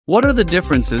What are the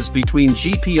differences between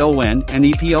GPON and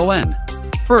EPON?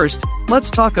 First,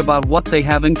 let's talk about what they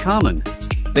have in common.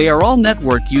 They are all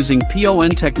networked using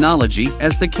PON technology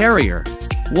as the carrier.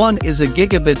 One is a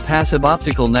gigabit passive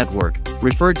optical network,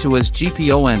 referred to as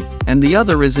GPON, and the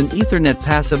other is an Ethernet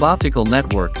passive optical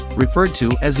network, referred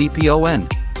to as EPON.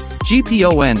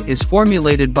 GPON is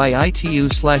formulated by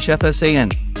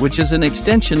ITU/FSAN, which is an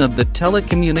extension of the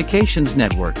telecommunications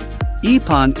network.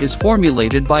 EPON is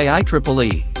formulated by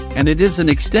IEEE, and it is an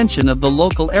extension of the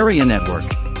local area network.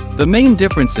 The main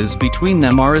differences between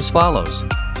them are as follows.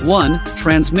 1.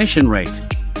 Transmission rate.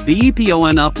 The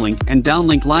EPON uplink and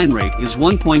downlink line rate is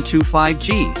 1.25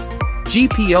 G.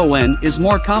 GPON is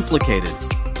more complicated.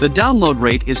 The download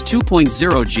rate is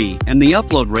 2.0 G and the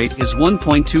upload rate is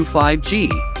 1.25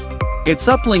 G. Its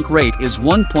uplink rate is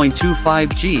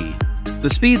 1.25 G. The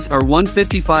speeds are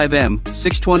 155 M,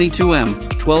 622 M,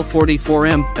 1244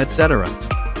 M, etc.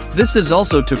 This is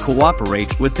also to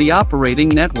cooperate with the operating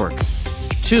network.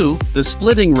 2. The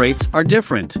splitting rates are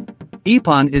different.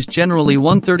 EPON is generally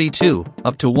 132,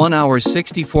 up to 1 hour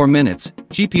 64 minutes,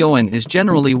 GPON is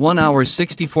generally 1 hour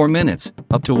 64 minutes,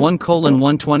 up to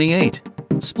 1:128.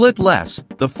 Split less,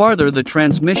 the farther the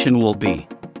transmission will be.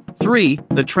 3.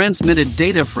 The transmitted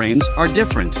data frames are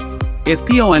different. If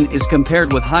PON is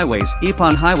compared with highways,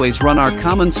 EPON highways run our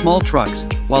common small trucks,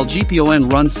 while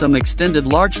GPON runs some extended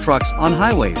large trucks on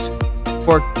highways.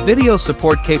 For video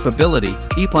support capability,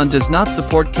 EPON does not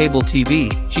support cable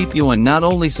TV. GPON not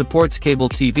only supports cable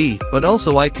TV, but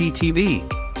also IPTV.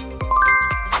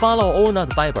 Follow Onad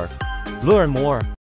Viber. Learn more.